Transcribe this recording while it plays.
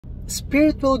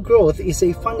Spiritual growth is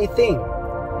a funny thing.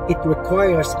 It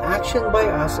requires action by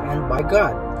us and by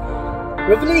God.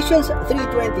 Revelations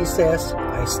 3:20 says,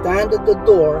 "I stand at the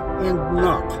door and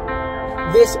knock."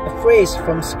 This phrase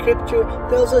from Scripture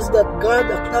tells us that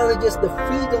God acknowledges the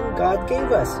freedom God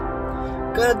gave us.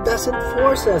 God doesn't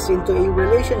force us into a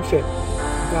relationship.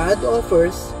 God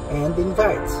offers and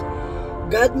invites.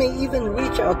 God may even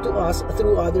reach out to us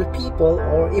through other people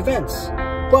or events,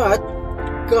 but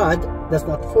God does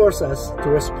not force us to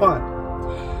respond.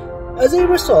 As a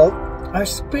result, our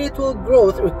spiritual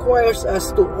growth requires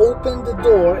us to open the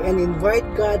door and invite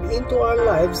God into our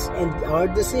lives and our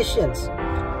decisions.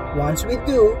 Once we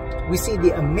do, we see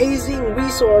the amazing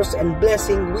resource and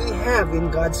blessing we have in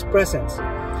God's presence.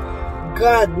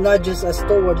 God nudges us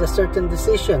toward a certain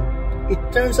decision. It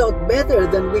turns out better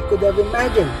than we could have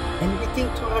imagined, and we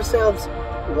think to ourselves,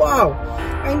 "Wow,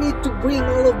 I need to bring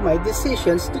all of my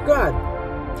decisions to God."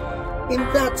 In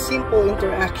that simple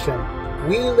interaction,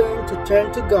 we learn to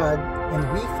turn to God, and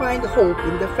we find hope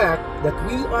in the fact that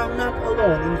we are not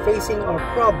alone in facing our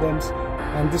problems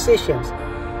and decisions,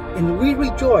 and we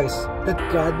rejoice that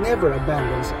God never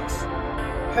abandons us.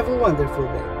 Have a wonderful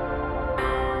day.